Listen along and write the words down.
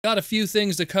Got a few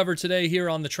things to cover today here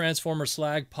on the Transformer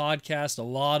Slag podcast. A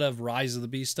lot of Rise of the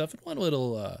Beast stuff and one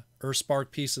little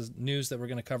Earthspark piece of news that we're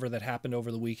going to cover that happened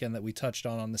over the weekend that we touched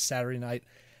on the Saturday night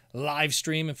live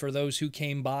stream, and for those who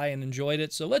came by and enjoyed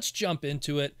it. So let's jump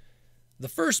into it. The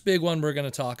first big one we're going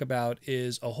to talk about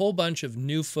is a whole bunch of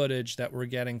new footage that we're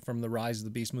getting from the Rise of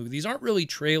the Beast movie. These aren't really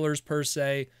trailers per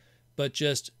se, but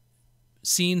just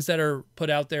scenes that are put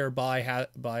out there by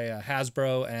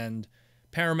Hasbro and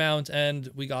Paramount, and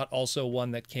we got also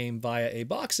one that came via a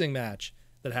boxing match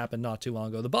that happened not too long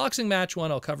ago. The boxing match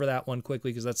one, I'll cover that one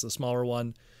quickly because that's the smaller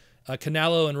one.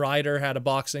 Canelo and Ryder had a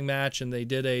boxing match, and they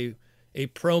did a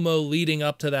promo leading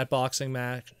up to that boxing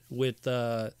match with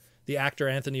the actor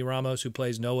Anthony Ramos, who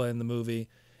plays Noah in the movie.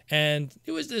 And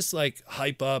it was this like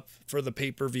hype up for the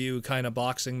pay-per-view kind of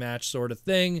boxing match sort of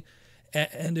thing.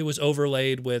 And it was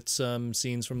overlaid with some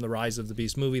scenes from the Rise of the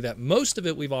Beast movie that most of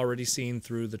it we've already seen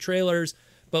through the trailers,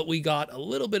 but we got a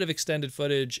little bit of extended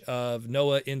footage of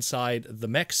Noah inside the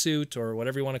mech suit, or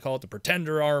whatever you want to call it, the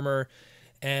Pretender armor,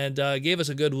 and gave us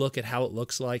a good look at how it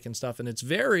looks like and stuff. And it's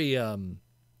very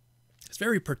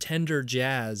Pretender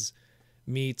jazz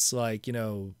meets, like, you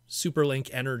know, Super Link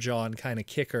Energon kind of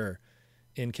kicker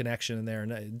in connection in there.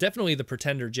 And definitely the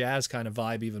Pretender jazz kind of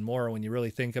vibe even more when you really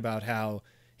think about how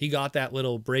he got that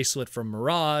little bracelet from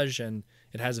Mirage, and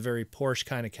it has a very Porsche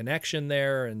kind of connection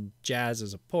there, and Jazz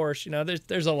is a Porsche. You know,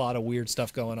 there's a lot of weird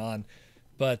stuff going on,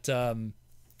 but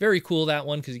very cool, that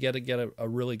one, because you get to get a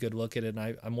really good look at it.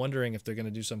 And I'm wondering if they're going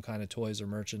to do some kind of toys or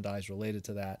merchandise related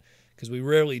to that, because we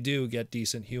rarely do get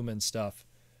decent human stuff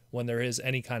when there is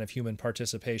any kind of human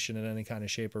participation in any kind of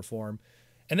shape or form.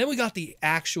 And then we got the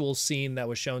actual scene that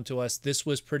was shown to us. This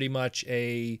was pretty much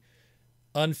a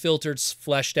unfiltered,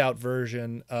 fleshed out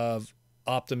version of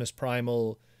Optimus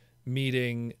Primal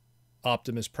meeting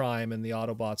Optimus Prime and the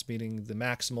Autobots meeting the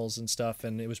Maximals and stuff.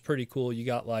 And it was pretty cool. You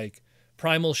got like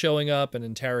Primal showing up and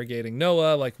interrogating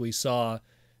Noah, like we saw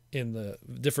in the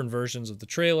different versions of the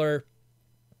trailer.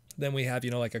 Then we have,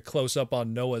 you know, like a close up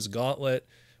on Noah's gauntlet,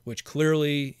 which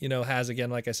clearly, you know, has, again,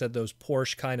 like I said, those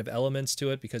Porsche kind of elements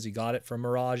to it, because he got it from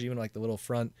Mirage, even like the little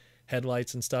front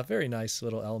headlights and stuff. Very nice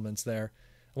little elements there.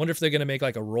 I wonder if they're going to make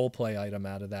like a role play item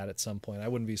out of that at some point. I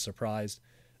wouldn't be surprised.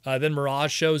 Then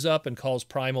Mirage shows up and calls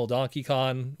Primal Donkey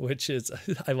Kong, which is,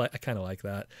 I kind of like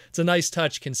that. It's a nice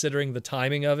touch considering the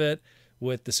timing of it,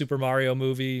 with the Super Mario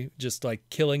movie just like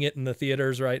killing it in the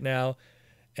theaters right now,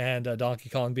 and Donkey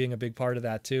Kong being a big part of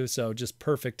that too. So just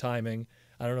perfect timing.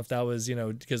 I don't know if that was, you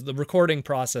know, because the recording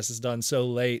process is done so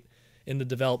late in the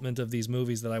development of these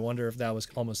movies that I wonder if that was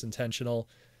almost intentional.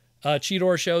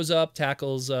 Cheetor shows up,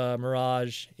 tackles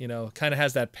Mirage, you know, kind of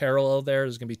has that parallel there.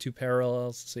 There's going to be two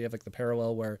parallels. So you have like the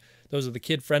parallel where those are the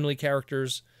kid-friendly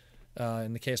characters.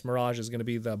 In the case, Mirage is going to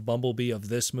be the Bumblebee of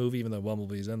this movie, even though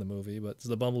Bumblebee's in the movie, but it's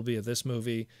the Bumblebee of this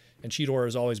movie. And Cheetor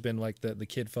has always been like the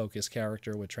kid-focused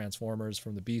character with Transformers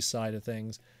from the Beast side of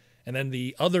things. And then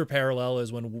the other parallel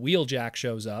is when Wheeljack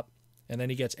shows up, and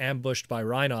then he gets ambushed by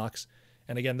Rhinox.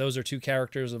 And again, those are two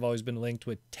characters that have always been linked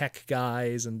with tech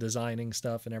guys and designing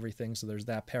stuff and everything. So there's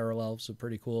that parallel. So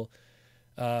pretty cool.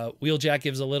 Wheeljack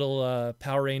gives a little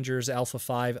Power Rangers Alpha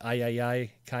 5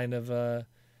 I kind of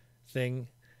thing.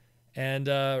 And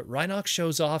Rhinox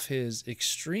shows off his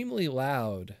extremely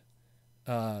loud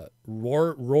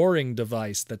roaring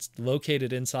device that's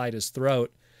located inside his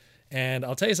throat. And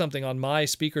I'll tell you something, on my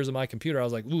speakers of my computer, I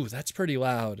was like, ooh, that's pretty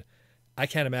loud. I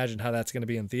can't imagine how that's going to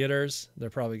be in theaters. They're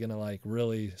probably going to like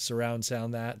really surround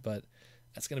sound that, but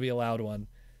that's going to be a loud one.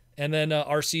 And then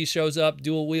RC shows up,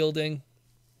 dual wielding,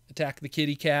 attack the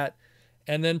kitty cat.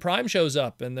 And then Prime shows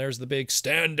up, and there's the big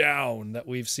stand down that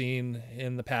we've seen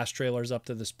in the past trailers up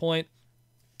to this point.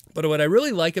 But what I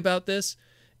really like about this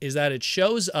is that it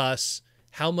shows us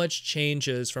how much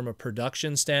changes from a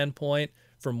production standpoint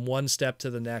from one step to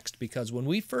the next. Because when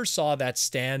we first saw that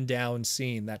stand down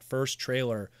scene, that first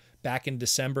trailer back in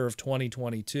December of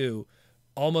 2022,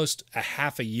 almost a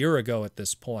half a year ago at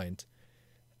this point,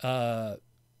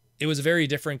 it was a very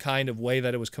different kind of way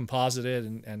that it was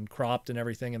composited and cropped and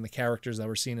everything, and the characters that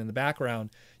were seen in the background.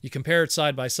 You compare it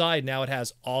side by side, now it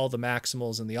has all the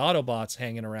Maximals and the Autobots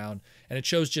hanging around, and it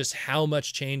shows just how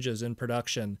much changes in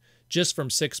production just from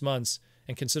 6 months,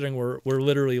 and considering we're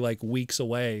literally like weeks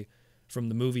away from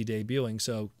the movie debuting.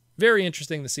 So very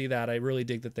interesting to see that. I really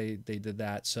dig that they did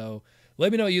that. So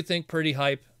let me know what you think. Pretty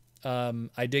hype.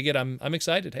 I dig it. I'm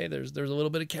excited. Hey, there's a little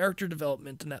bit of character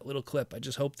development in that little clip. I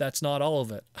just hope that's not all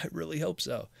of it. I really hope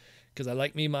so, because I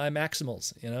like me my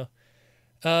Maximals, you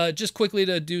know. Just quickly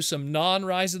to do some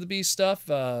non-Rise of the Beast stuff.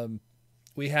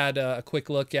 We had a quick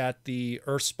look at the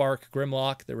Earthspark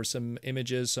Grimlock. There were some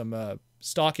images, some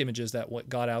stock images that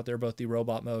got out there, both the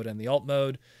robot mode and the alt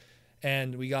mode.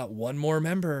 And we got one more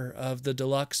member of the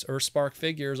deluxe Earthspark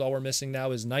figures. All we're missing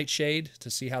now is Nightshade to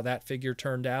see how that figure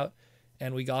turned out.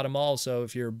 And we got them all. So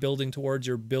if you're building towards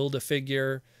your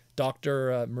Build-A-Figure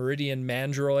Dr. Meridian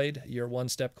Mandroid, you're one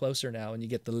step closer now. And you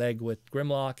get the leg with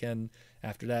Grimlock. And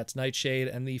after that, it's Nightshade.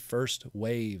 And the first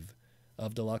wave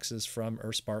of deluxes from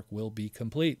Earthspark will be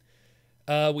complete.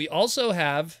 We also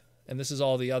have, and this is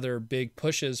all the other big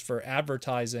pushes for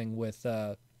advertising with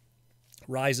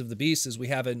Rise of the Beasts, is we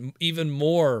have even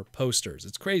more posters.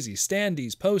 It's crazy.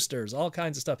 Standees, posters, all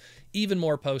kinds of stuff. Even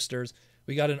more posters.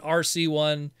 We got an RC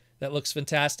one that looks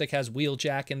fantastic. Has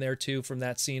Wheeljack in there too from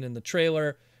that scene in the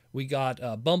trailer. We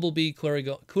got Bumblebee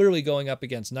clearly going up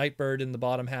against Nightbird in the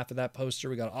bottom half of that poster.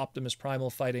 We got Optimus Primal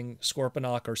fighting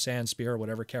Scorponok or Sandspear,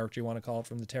 whatever character you want to call it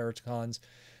from the Terrorcons.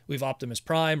 We have Optimus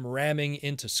Prime ramming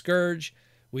into Scourge.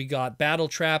 We got Battle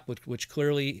Trap, which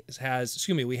clearly has,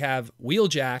 we have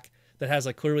Wheeljack that has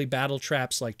like clearly battle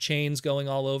traps, like chains going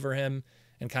all over him,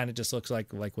 and kind of just looks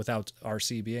like without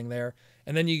RC being there.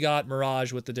 And then you got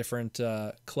Mirage with the different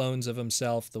clones of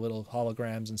himself, the little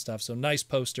holograms and stuff. So nice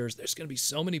posters. There's going to be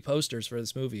so many posters for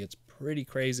this movie. It's pretty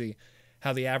crazy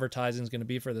how the advertising is going to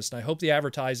be for this. And I hope the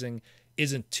advertising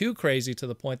isn't too crazy to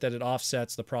the point that it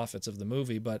offsets the profits of the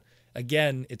movie. But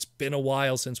again, it's been a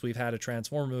while since we've had a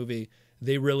Transformer movie.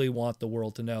 They really want the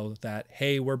world to know that,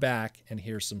 hey, we're back and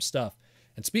here's some stuff.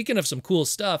 And speaking of some cool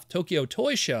stuff, Tokyo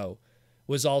Toy Show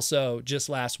was also just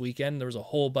last weekend. There was a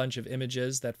whole bunch of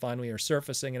images that finally are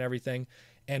surfacing and everything.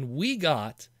 And we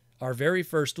got our very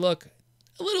first look,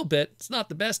 a little bit, it's not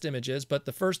the best images, but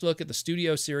the first look at the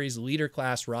Studio Series Leader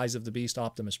Class Rise of the Beast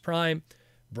Optimus Prime.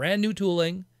 Brand new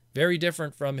tooling, very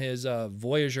different from his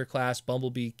Voyager class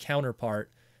Bumblebee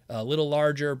counterpart. A little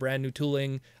larger, brand new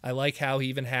tooling. I like how he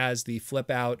even has the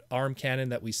flip out arm cannon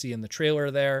that we see in the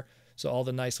trailer there. So all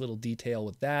the nice little detail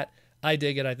with that. I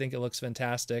dig it. I think it looks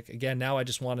fantastic. Again, now I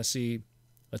just want to see,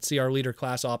 let's see our Leader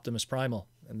Class Optimus Primal.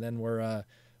 And then we're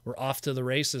off to the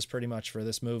races pretty much for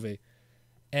this movie.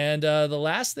 And the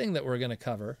last thing that we're going to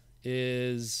cover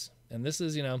is, and this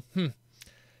is, it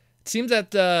seems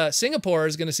that Singapore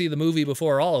is going to see the movie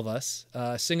before all of us.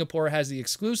 Singapore has the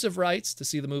exclusive rights to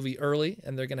see the movie early,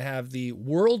 and they're going to have the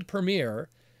world premiere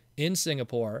in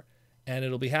Singapore. And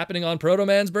it'll be happening on Proto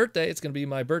Man's birthday. It's going to be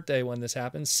my birthday when this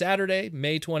happens. Saturday,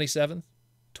 May 27th,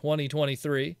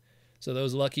 2023. So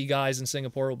those lucky guys in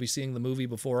Singapore will be seeing the movie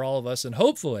before all of us. And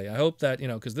hopefully, I hope that,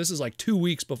 because this is like 2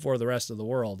 weeks before the rest of the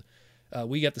world,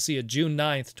 we get to see it June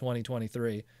 9th,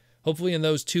 2023. Hopefully in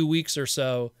those 2 weeks or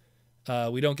so,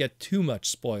 we don't get too much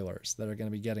spoilers that are going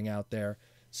to be getting out there.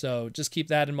 So just keep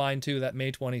that in mind too, that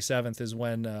May 27th is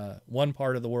when one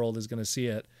part of the world is going to see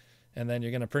it. And then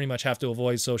you're going to pretty much have to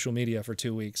avoid social media for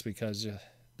 2 weeks because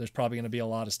there's probably going to be a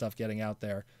lot of stuff getting out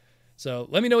there. So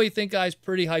let me know what you think, guys.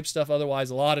 Pretty hype stuff. Otherwise,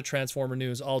 a lot of Transformer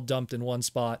news all dumped in one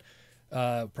spot.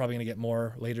 Probably going to get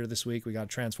more later this week. We got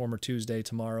Transformer Tuesday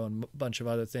tomorrow and a bunch of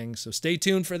other things. So stay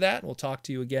tuned for that. We'll talk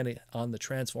to you again on the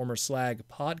Transformer Slag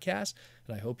podcast.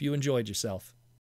 And I hope you enjoyed yourself.